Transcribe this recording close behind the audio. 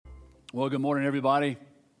Well, good morning, everybody.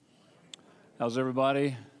 How's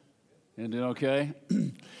everybody? You doing okay?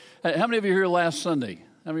 Hey, how many of you were here last Sunday?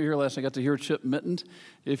 How many of you were here last Sunday? I got to hear Chip Minton.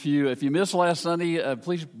 If you missed last Sunday,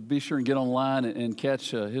 please be sure and get online and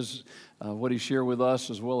catch his what he shared with us,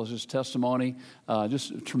 as well as his testimony.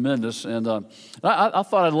 Just tremendous. And I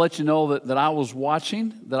thought I'd let you know that I was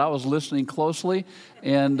watching, that I was listening closely,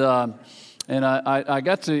 and I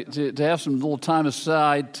got to have some little time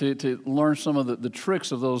aside to learn some of the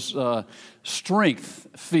tricks of those strength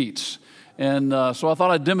feats. And so I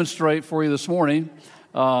thought I'd demonstrate for you this morning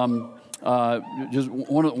just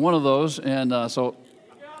one of those. And so...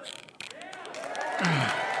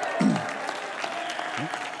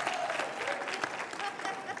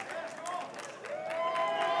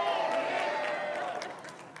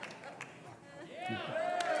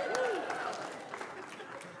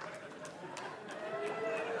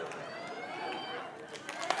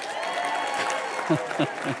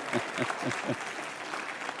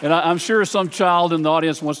 And I'm sure some child in the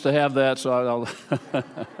audience wants to have that, so I'll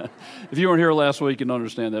if you weren't here last week, you can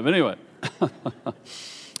understand that. But anyway,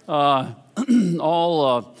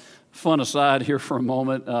 all fun aside here for a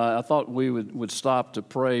moment, I thought we would stop to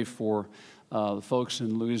pray for the folks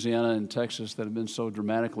in Louisiana and Texas that have been so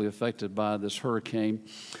dramatically affected by this hurricane.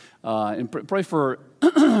 And pray for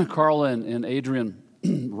Carla and Adrian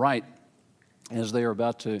Wright, as they are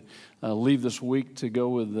about to leave this week to go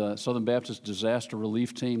with Southern Baptist Disaster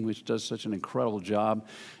Relief Team, which does such an incredible job.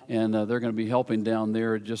 And they're going to be helping down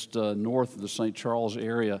there just north of the St. Charles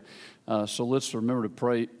area. So let's remember to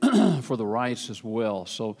pray for the Wrights as well.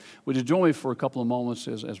 So would you join me for a couple of moments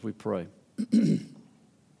as we pray?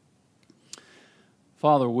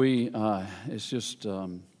 Father, it's just...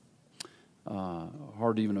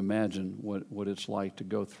 hard to even imagine what it's like to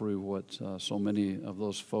go through what so many of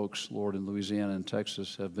those folks, Lord, in Louisiana and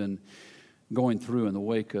Texas have been going through in the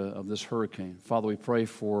wake of this hurricane. Father, we pray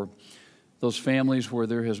for those families where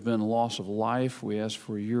there has been loss of life. We ask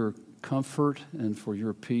for your comfort and for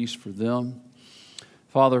your peace for them.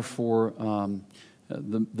 Father, for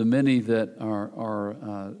the many that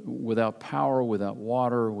are without power, without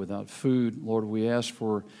water, without food, Lord, we ask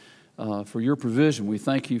for your provision. We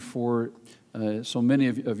thank you for so many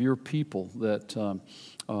of your people that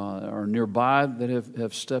are nearby that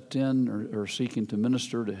have stepped in or seeking to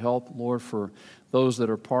minister to help. Lord, for those that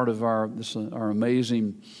are part of our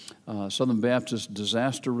amazing Southern Baptist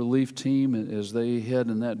Disaster Relief Team as they head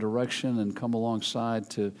in that direction and come alongside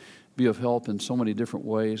to be of help in so many different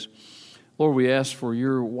ways. Lord, we ask for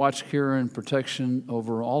your watch, care, and protection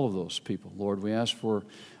over all of those people. Lord, we ask for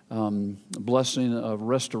blessing of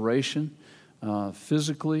restoration,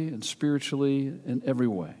 physically and spiritually in every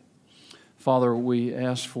way. Father, we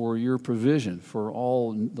ask for your provision for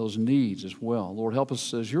all those needs as well. Lord, help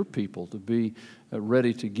us as your people to be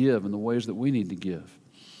ready to give in the ways that we need to give.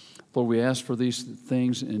 Lord, we ask for these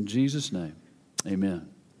things in Jesus' name. Amen.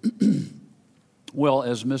 Well,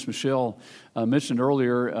 as Miss Michelle mentioned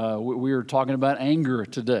earlier, we were talking about anger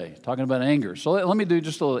today, So let me do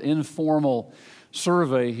just a little informal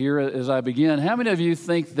survey here as I begin. How many of you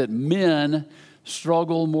think that men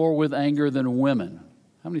struggle more with anger than women?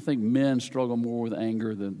 How many think men struggle more with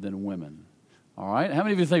anger than women? All right. How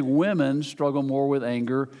many of you think women struggle more with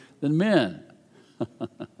anger than men?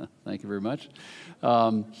 Thank you very much.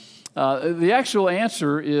 The actual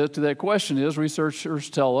answer to that question is, researchers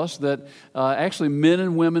tell us that actually men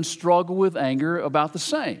and women struggle with anger about the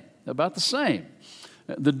same.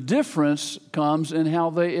 The difference comes in how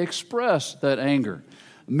they express that anger.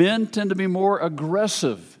 Men tend to be more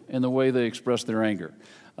aggressive in the way they express their anger.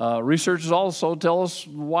 Researchers also tell us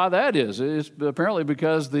why that is. It's apparently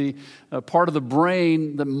because the part of the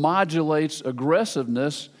brain that modulates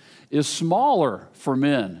aggressiveness is smaller for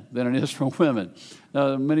men than it is for women.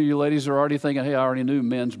 Now, many of you ladies are already thinking, hey, I already knew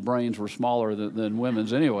men's brains were smaller than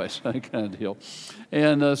women's anyways, that kind of deal.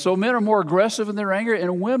 And so men are more aggressive in their anger,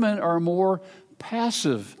 and women are more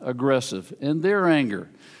passive-aggressive in their anger.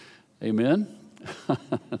 Amen?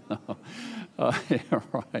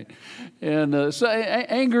 Right. And so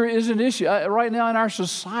anger is an issue right now in our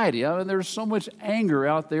society. I mean, there's so much anger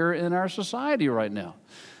out there in our society right now.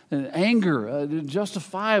 And anger,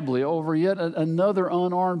 justifiably, over yet another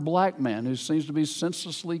unarmed black man who seems to be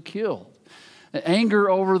senselessly killed. Anger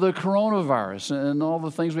over the coronavirus and all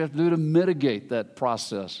the things we have to do to mitigate that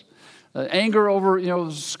process. Anger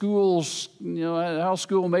over, schools, how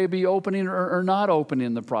school may be opening or not opening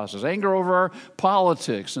in the process. Anger over our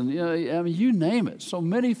politics and, you name it. So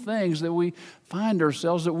many things that we find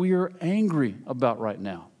ourselves that we are angry about right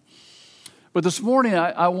now. But this morning,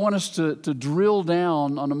 I want us to drill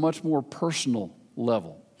down on a much more personal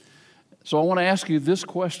level. So I want to ask you this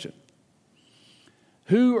question.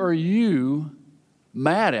 Who are you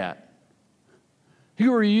mad at?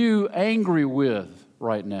 Who are you angry with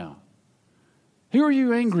right now? Who are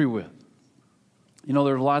you angry with? You know,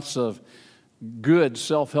 there are lots of good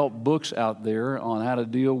self-help books out there on how to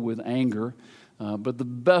deal with anger, but the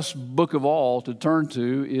best book of all to turn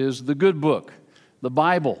to is the good book, the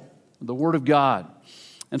Bible, the Word of God.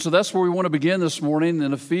 And so that's where we want to begin this morning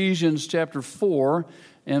in Ephesians chapter 4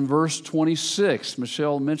 and verse 26.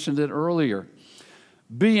 Michelle mentioned it earlier.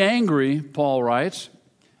 Be angry, Paul writes,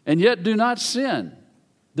 and yet do not sin.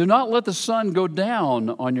 Do not let the sun go down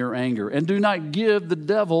on your anger, and do not give the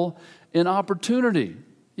devil an opportunity.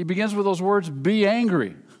 He begins with those words, be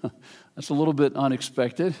angry. That's a little bit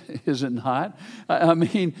unexpected, is it not? I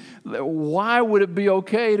mean, why would it be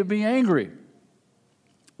okay to be angry?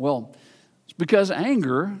 Well, it's because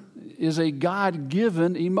anger is a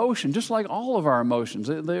God-given emotion, just like all of our emotions.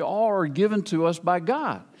 They all are given to us by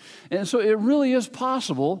God. And so it really is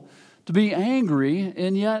possible to be angry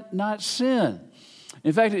and yet not sin.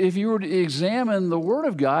 In fact, if you were to examine the Word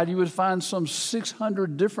of God, you would find some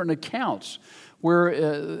 600 different accounts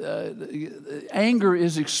where anger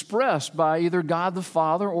is expressed by either God the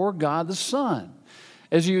Father or God the Son.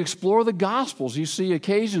 As you explore the Gospels, you see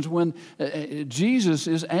occasions when Jesus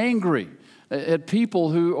is angry at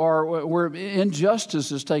people where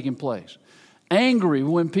injustice is taking place. Angry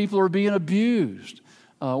when people are being abused.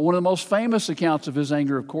 One of the most famous accounts of his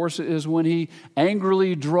anger, of course, is when he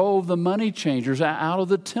angrily drove the money changers out of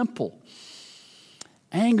the temple.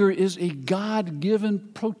 Anger is a God-given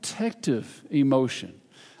protective emotion.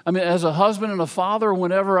 I mean, as a husband and a father,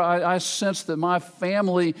 whenever I sense that my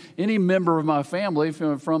family, any member of my family,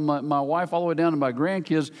 from my wife all the way down to my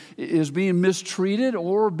grandkids, is being mistreated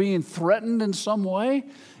or being threatened in some way,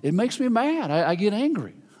 it makes me mad. I get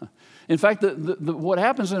angry. In fact, what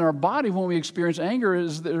happens in our body when we experience anger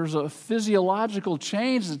is there's a physiological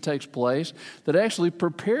change that takes place that actually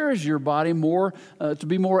prepares your body more to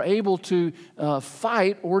be more able to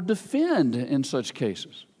fight or defend in such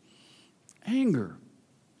cases. Anger.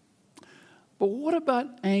 But what about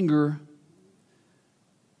anger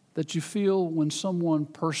that you feel when someone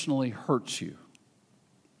personally hurts you?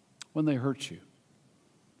 When they hurt you.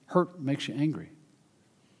 Hurt makes you angry.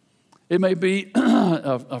 It may be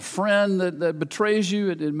a friend that betrays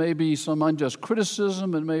you. It may be some unjust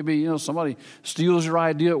criticism. It may be, somebody steals your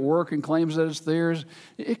idea at work and claims that it's theirs.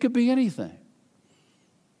 It could be anything.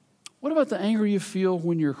 What about the anger you feel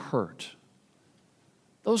when you're hurt?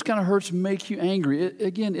 Those kind of hurts make you angry.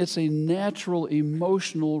 Again, it's a natural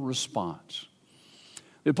emotional response.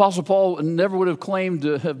 The Apostle Paul never would have claimed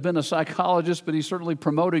to have been a psychologist, but he certainly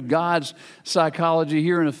promoted God's psychology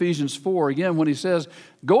here in Ephesians 4. Again, when he says,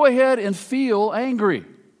 go ahead and feel angry.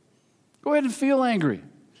 Go ahead and feel angry.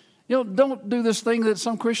 Don't do this thing that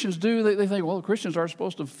some Christians do. They think, well, Christians are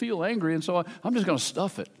supposed to feel angry, and so I'm just going to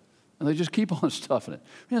stuff it. And they just keep on stuffing it.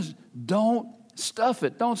 Yes, don't stuff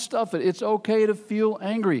it. Don't stuff it. It's okay to feel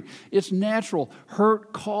angry. It's natural.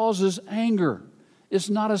 Hurt causes anger. It's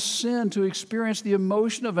not a sin to experience the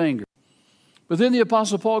emotion of anger. But then the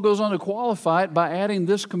Apostle Paul goes on to qualify it by adding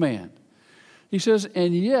this command. He says,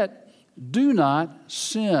 and yet do not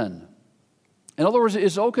sin. In other words,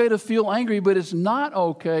 it's okay to feel angry, but it's not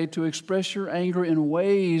okay to express your anger in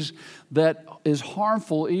ways that is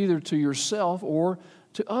harmful either to yourself or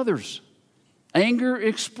to others. Anger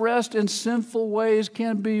expressed in sinful ways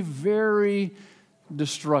can be very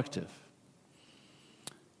destructive.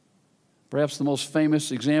 Perhaps the most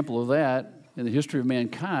famous example of that in the history of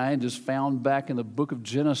mankind is found back in the book of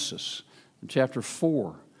Genesis, in chapter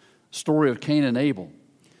 4, story of Cain and Abel.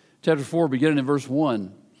 Chapter 4, beginning in verse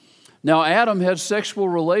 1. Now Adam had sexual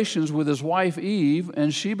relations with his wife Eve,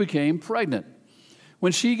 and she became pregnant.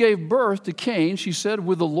 When she gave birth to Cain, she said,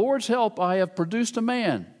 with the Lord's help, I have produced a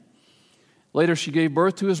man. Later she gave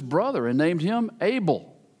birth to his brother and named him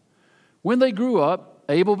Abel. When they grew up,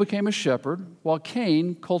 Abel became a shepherd, while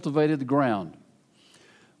Cain cultivated the ground.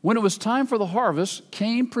 When it was time for the harvest,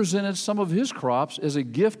 Cain presented some of his crops as a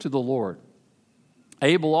gift to the Lord.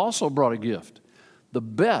 Abel also brought a gift, the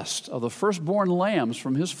best of the firstborn lambs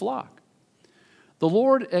from his flock. The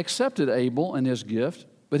Lord accepted Abel and his gift,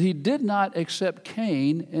 but he did not accept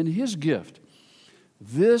Cain and his gift.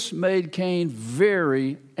 This made Cain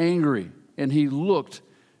very angry, and he looked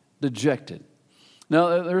dejected.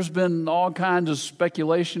 Now, there's been all kinds of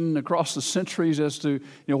speculation across the centuries as to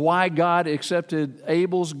why God accepted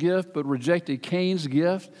Abel's gift but rejected Cain's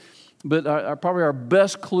gift. But probably our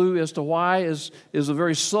best clue as to why is a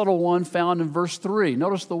very subtle one found in verse 3.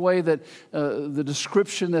 Notice the way that the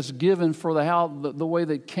description that's given for the way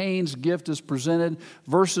that Cain's gift is presented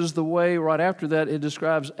versus the way right after that it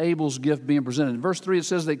describes Abel's gift being presented. In verse 3 it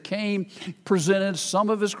says that Cain presented some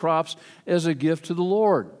of his crops as a gift to the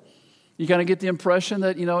Lord. You kind of get the impression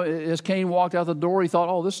that, as Cain walked out the door, he thought,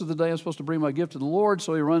 oh, this is the day I'm supposed to bring my gift to the Lord.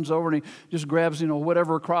 So he runs over and he just grabs,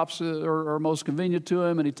 whatever crops are most convenient to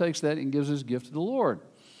him, and he takes that and gives his gift to the Lord.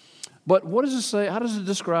 But what does it say? How does it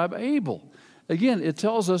describe Abel? Again, it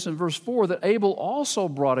tells us in verse 4 that Abel also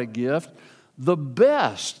brought a gift, the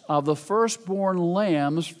best of the firstborn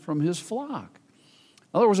lambs from his flock.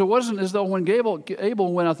 In other words, it wasn't as though when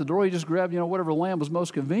Abel went out the door, he just grabbed, whatever lamb was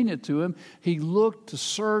most convenient to him. He looked to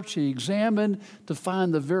search, he examined to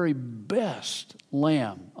find the very best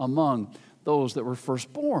lamb among those that were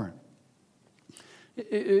firstborn.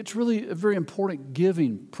 It's really a very important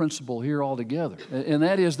giving principle here altogether. And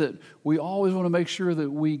that is that we always want to make sure that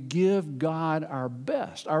we give God our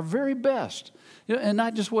best, our very best, and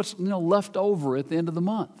not just what's left over at the end of the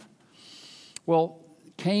month. Well,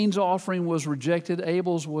 Cain's offering was rejected,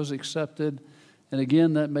 Abel's was accepted, and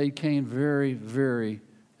again that made Cain very, very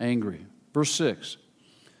angry. Verse 6,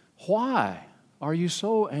 why are you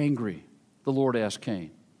so angry? The Lord asked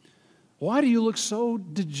Cain. Why do you look so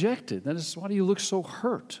dejected? That is, why do you look so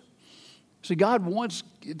hurt? See, God wants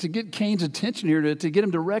to get Cain's attention here, to get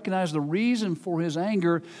him to recognize the reason for his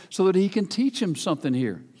anger so that he can teach him something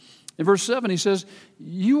here. In verse 7 he says,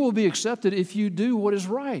 you will be accepted if you do what is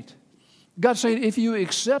right. God's saying, if you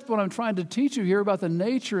accept what I'm trying to teach you here about the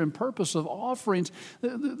nature and purpose of offerings,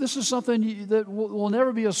 this is something that will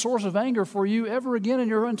never be a source of anger for you ever again in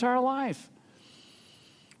your entire life.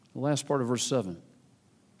 The last part of verse 7.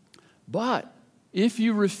 But if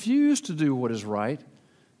you refuse to do what is right,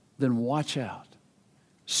 then watch out.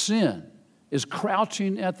 Sin is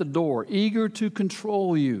crouching at the door, eager to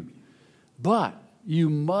control you. But you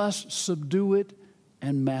must subdue it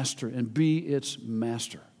and master and be its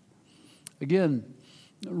master. Again,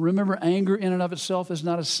 remember, anger in and of itself is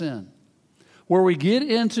not a sin. Where we get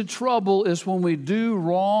into trouble is when we do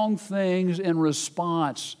wrong things in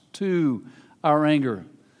response to our anger.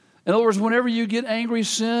 In other words, whenever you get angry,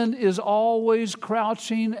 sin is always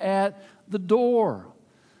crouching at the door.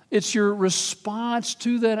 It's your response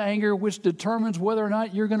to that anger which determines whether or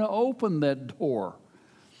not you're going to open that door.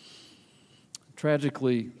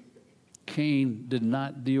 Tragically, Cain did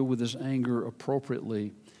not deal with his anger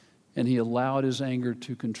appropriately, and he allowed his anger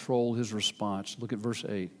to control his response. Look at verse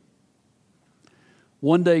 8.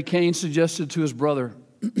 One day Cain suggested to his brother,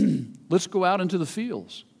 let's go out into the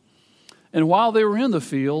fields. And while they were in the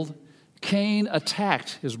field, Cain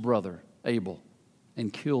attacked his brother Abel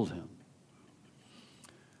and killed him.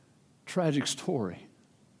 Tragic story.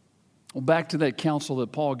 Well, back to that counsel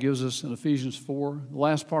that Paul gives us in Ephesians 4, the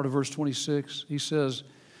last part of verse 26, he says,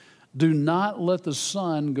 do not let the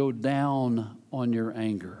sun go down on your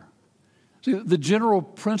anger. See, the general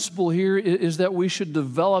principle here is that we should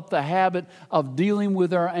develop the habit of dealing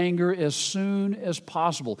with our anger as soon as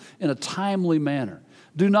possible in a timely manner.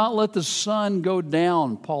 Do not let the sun go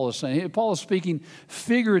down, Paul is saying. Paul is speaking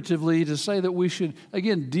figuratively to say that we should,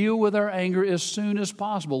 again, deal with our anger as soon as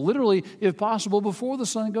possible. Literally, if possible, before the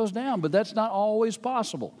sun goes down, but that's not always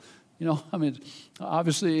possible.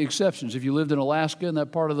 Obviously exceptions. If you lived in Alaska, in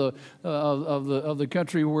that part of the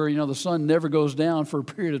country where the sun never goes down for a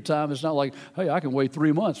period of time, it's not like, hey, I can wait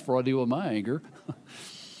 3 months before I deal with my anger.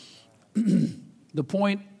 The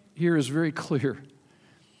point here is very clear.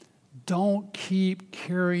 Don't keep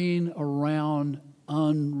carrying around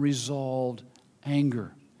unresolved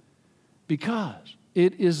anger, because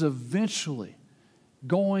it is eventually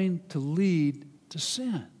going to lead to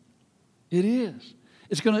sin. It is.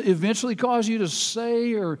 It's going to eventually cause you to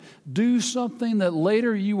say or do something that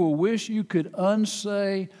later you will wish you could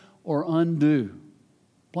unsay or undo.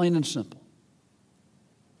 Plain and simple.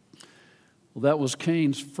 Well, that was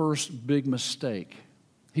Cain's first big mistake.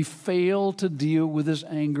 He failed to deal with his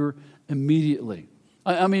anger immediately.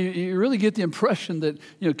 I mean, you really get the impression that,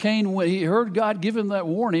 Cain, he heard God give him that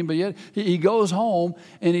warning, but yet he goes home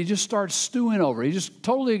and he just starts stewing over it. He just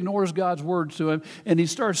totally ignores God's word to him, and he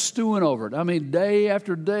starts stewing over it. I mean, day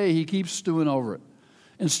after day, he keeps stewing over it.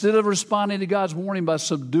 Instead of responding to God's warning by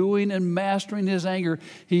subduing and mastering his anger,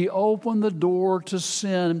 he opened the door to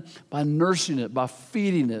sin by nursing it, by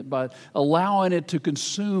feeding it, by allowing it to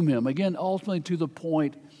consume him. Again, ultimately to the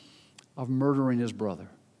point of murdering his brother.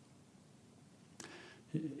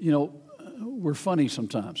 We're funny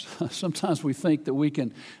sometimes. Sometimes we think that we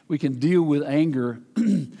can deal with anger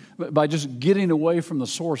by just getting away from the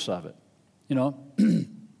source of it.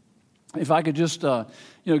 If I could just,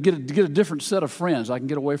 get a different set of friends, I can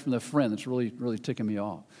get away from that friend that's really, really ticking me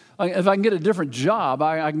off. If I can get a different job,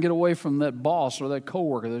 I can get away from that boss or that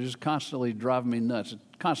coworker that's just constantly driving me nuts,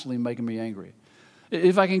 constantly making me angry.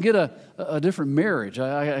 If I can get a different marriage,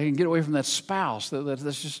 I can get away from that spouse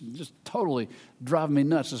that's just totally driving me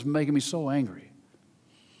nuts, that's making me so angry.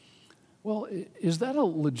 Well, is that a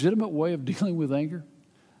legitimate way of dealing with anger?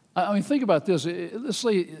 I mean, think about this. Let's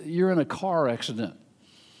say you're in a car accident.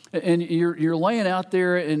 And you're laying out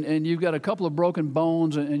there, and you've got a couple of broken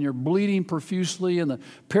bones, and you're bleeding profusely, and the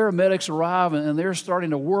paramedics arrive, and they're starting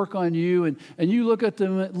to work on you, and you look up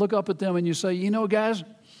at them, and you say, guys,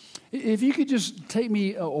 if you could just take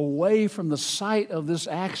me away from the site of this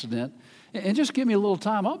accident and just give me a little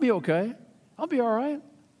time, I'll be okay. I'll be all right.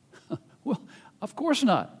 Well, of course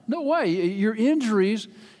not. No way. Your injuries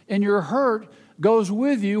and your hurt goes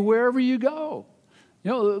with you wherever you go.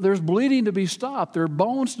 There's bleeding to be stopped. There are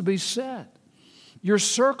bones to be set. Your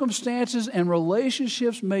circumstances and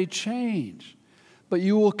relationships may change, but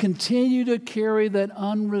you will continue to carry that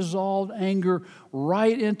unresolved anger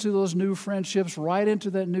right into those new friendships, right into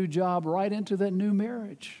that new job, right into that new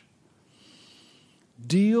marriage.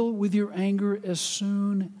 Deal with your anger as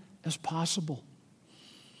soon as possible.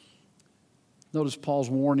 Notice Paul's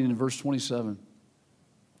warning in verse 27.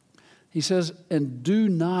 He says, and do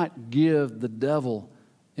not give the devil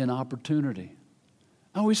an opportunity.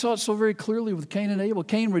 And we saw it so very clearly with Cain and Abel.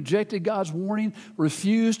 Cain rejected God's warning,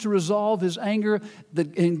 refused to resolve his anger,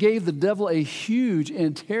 and gave the devil a huge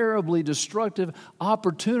and terribly destructive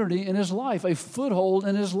opportunity in his life, a foothold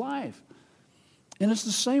in his life. And it's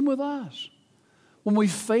the same with us. When we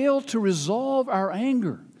fail to resolve our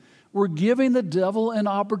anger, we're giving the devil an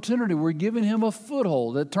opportunity. We're giving him a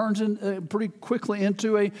foothold that turns pretty quickly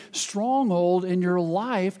into a stronghold in your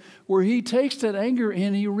life where he takes that anger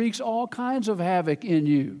and he wreaks all kinds of havoc in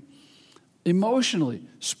you, emotionally,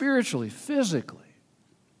 spiritually, physically.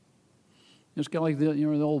 It's kind of like the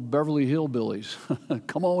old Beverly Hillbillies.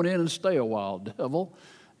 Come on in and stay a while, devil.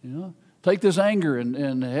 Take this anger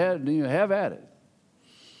and have at it.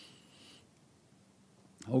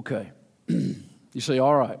 Okay. You say,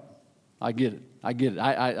 all right. I get it.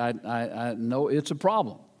 I know it's a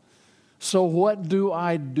problem. So what do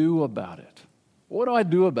I do about it? What do I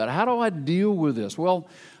do about it? How do I deal with this? Well,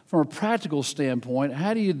 from a practical standpoint,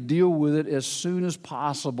 how do you deal with it as soon as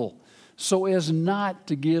possible so as not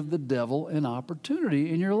to give the devil an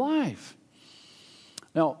opportunity in your life?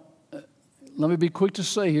 Now, let me be quick to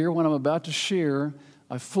say here, what I'm about to share,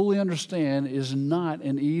 I fully understand is not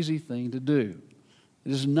an easy thing to do.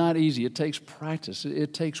 It is not easy. It takes practice.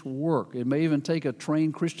 It takes work. It may even take a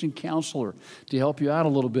trained Christian counselor to help you out a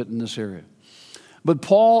little bit in this area. But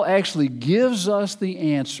Paul actually gives us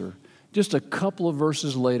the answer just a couple of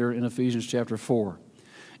verses later in Ephesians chapter 4.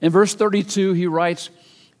 In verse 32, he writes,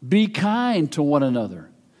 be kind to one another,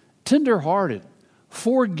 tenderhearted,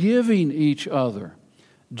 forgiving each other,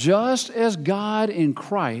 just as God in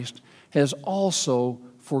Christ has also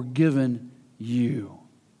forgiven you.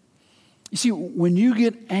 You see, when you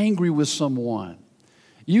get angry with someone,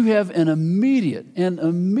 you have an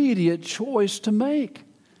immediate choice to make.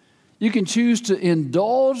 You can choose to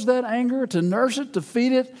indulge that anger, to nurse it, to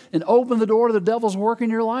feed it, and open the door to the devil's work in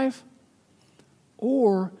your life.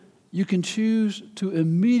 Or you can choose to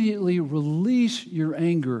immediately release your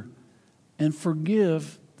anger and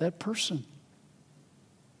forgive that person.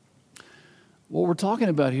 What we're talking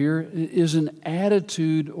about here is an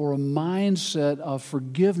attitude or a mindset of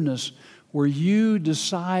forgiveness where you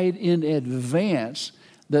decide in advance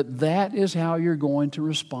that is how you're going to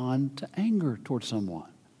respond to anger towards someone.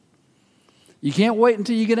 You can't wait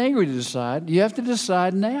until you get angry to decide. You have to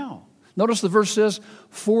decide now. Notice the verse says,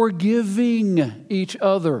 forgiving each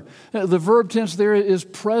other. The verb tense there is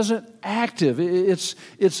present active. It's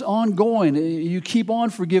ongoing. You keep on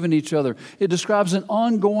forgiving each other. It describes an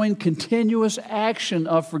ongoing, continuous action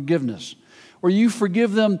of forgiveness, where you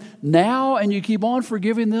forgive them now and you keep on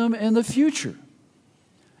forgiving them in the future.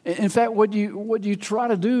 In fact, what you try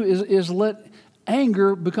to do is let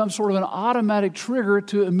anger become sort of an automatic trigger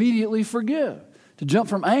to immediately forgive, to jump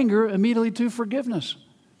from anger immediately to forgiveness.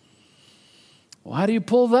 Well, how do you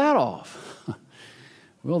pull that off?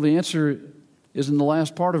 Well, the answer is in the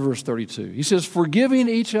last part of verse 32. He says, forgiving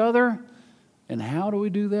each other. And how do we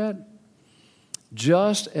do that?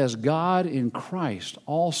 Just as God in Christ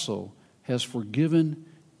also has forgiven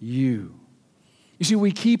you. You see,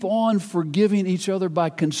 we keep on forgiving each other by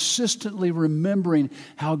consistently remembering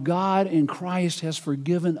how God in Christ has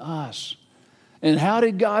forgiven us. And how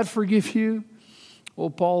did God forgive you? Well,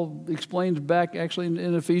 Paul explains back actually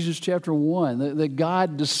in Ephesians chapter 1 that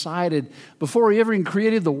God decided, before he ever even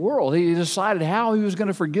created the world, he decided how he was going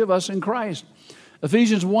to forgive us in Christ.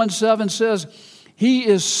 Ephesians 1:7 says, he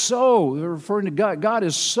is so, referring to God, God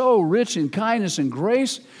is so rich in kindness and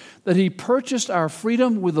grace that he purchased our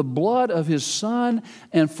freedom with the blood of his Son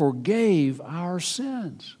and forgave our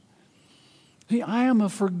sins. See, I am a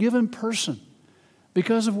forgiven person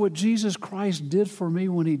because of what Jesus Christ did for me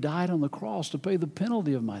when he died on the cross to pay the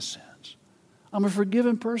penalty of my sins. I'm a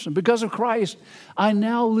forgiven person. Because of Christ, I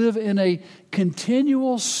now live in a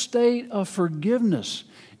continual state of forgiveness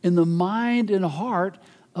in the mind and heart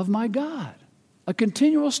of my God. A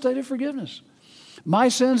continual state of forgiveness. My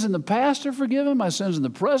sins in the past are forgiven, my sins in the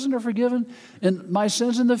present are forgiven, and my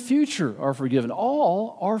sins in the future are forgiven.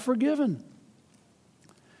 All are forgiven.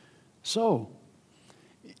 So,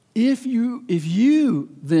 if you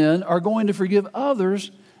then are going to forgive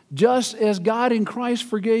others just as God in Christ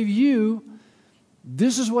forgave you,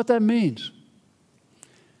 this is what that means.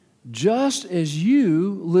 Just as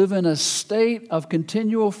you live in a state of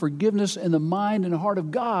continual forgiveness in the mind and heart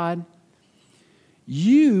of God,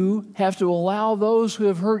 you have to allow those who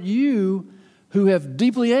have hurt you, who have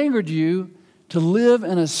deeply angered you, to live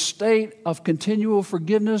in a state of continual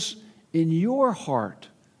forgiveness in your heart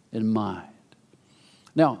and mind.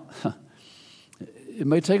 Now, it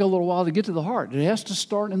may take a little while to get to the heart. It has to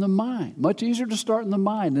start in the mind. Much easier to start in the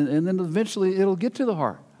mind, and then eventually it'll get to the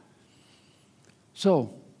heart.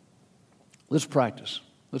 So, let's practice.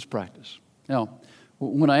 Let's practice. Now,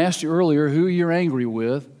 when I asked you earlier who you're angry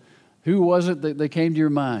with, who was it that came to your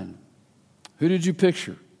mind? Who did you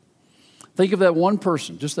picture? Think of that one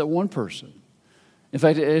person, just that one person. In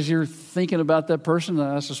fact, as you're thinking about that person,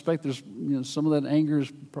 I suspect there's some of that anger is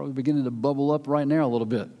probably beginning to bubble up right now a little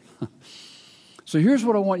bit. So here's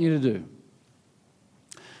what I want you to do.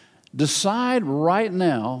 Decide right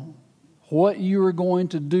now what you are going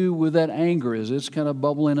to do with that anger as it's kind of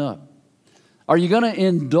bubbling up. Are you going to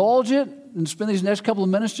indulge it and spend these next couple of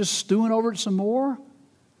minutes just stewing over it some more?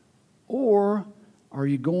 Or are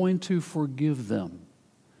you going to forgive them?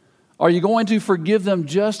 Are you going to forgive them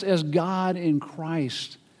just as God in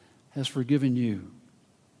Christ has forgiven you?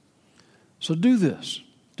 So do this.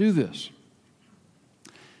 Do this.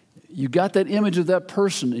 You got that image of that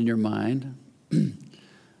person in your mind.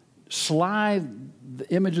 Slide the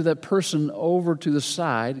image of that person over to the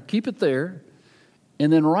side. Keep it there.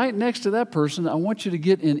 And then right next to that person, I want you to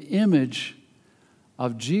get an image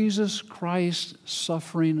of Jesus Christ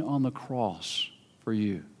suffering on the cross for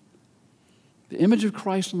you. The image of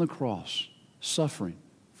Christ on the cross suffering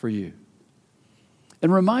for you.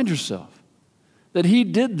 And remind yourself that he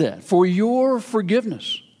did that for your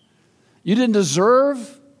forgiveness. You didn't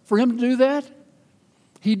deserve for him to do that.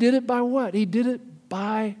 He did it by what? He did it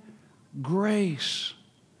by grace.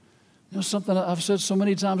 You know, something I've said so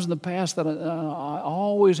many times in the past that I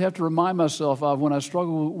always have to remind myself of when I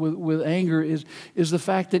struggle with anger is the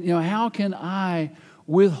fact that, how can I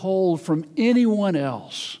withhold from anyone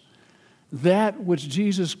else that which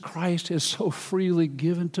Jesus Christ has so freely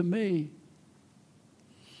given to me?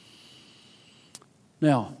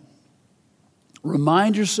 Now,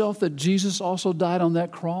 remind yourself that Jesus also died on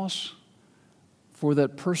that cross for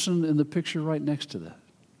that person in the picture right next to that.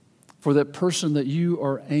 For that person that you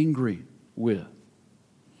are angry with.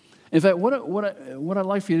 In fact, what I'd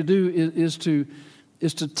like for you to do is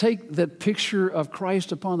to take that picture of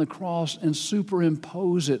Christ upon the cross and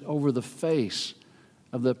superimpose it over the face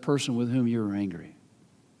of that person with whom you're angry.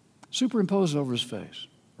 Superimpose it over his face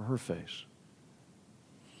or her face.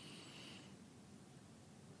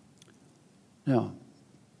 Now,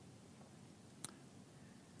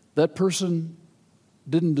 that person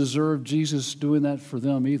didn't deserve Jesus doing that for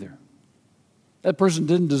them either. That person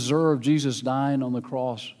didn't deserve Jesus dying on the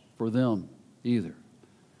cross for them either.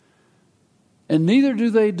 And neither do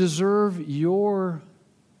they deserve your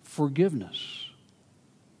forgiveness.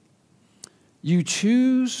 You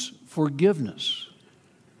choose forgiveness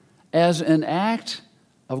as an act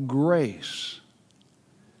of grace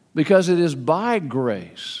because it is by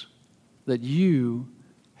grace that you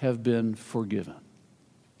have been forgiven.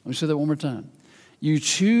 Let me say that one more time. You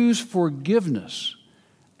choose forgiveness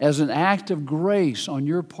as an act of grace on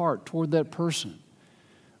your part toward that person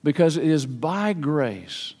because it is by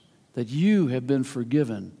grace that you have been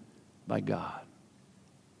forgiven by God.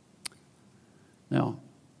 Now,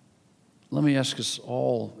 let me ask us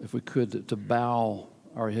all, if we could, to bow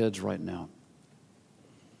our heads right now.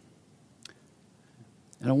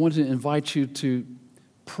 And I want to invite you to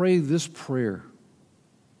pray this prayer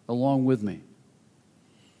along with me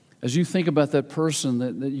as you think about that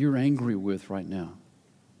person that you're angry with right now.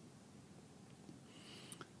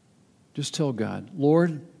 Just tell God,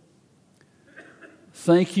 Lord,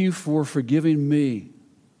 thank you for forgiving me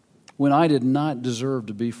when I did not deserve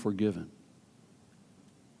to be forgiven.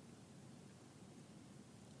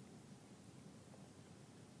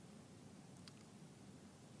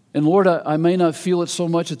 And Lord, I may not feel it so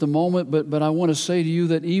much at the moment, but I want to say to you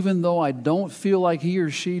that even though I don't feel like he or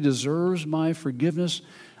she deserves my forgiveness,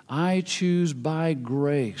 I choose by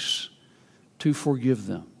grace to forgive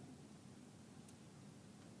them.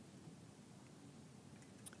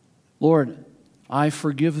 Lord, I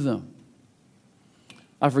forgive them.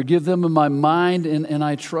 I forgive them in my mind, and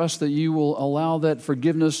I trust that you will allow that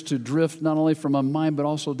forgiveness to drift not only from my mind, but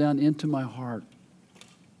also down into my heart.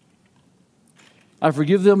 I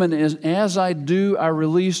forgive them, and as I do, I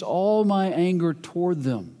release all my anger toward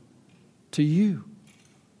them to you.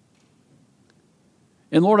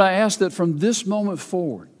 And Lord, I ask that from this moment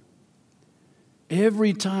forward,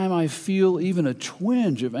 every time I feel even a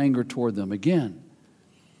twinge of anger toward them, again,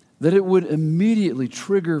 that it would immediately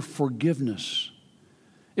trigger forgiveness.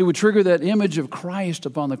 It would trigger that image of Christ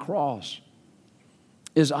upon the cross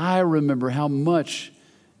as I remember how much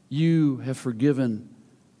you have forgiven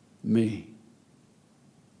me.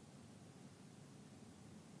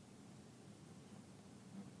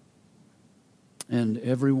 And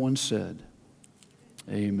everyone said,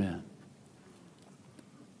 amen.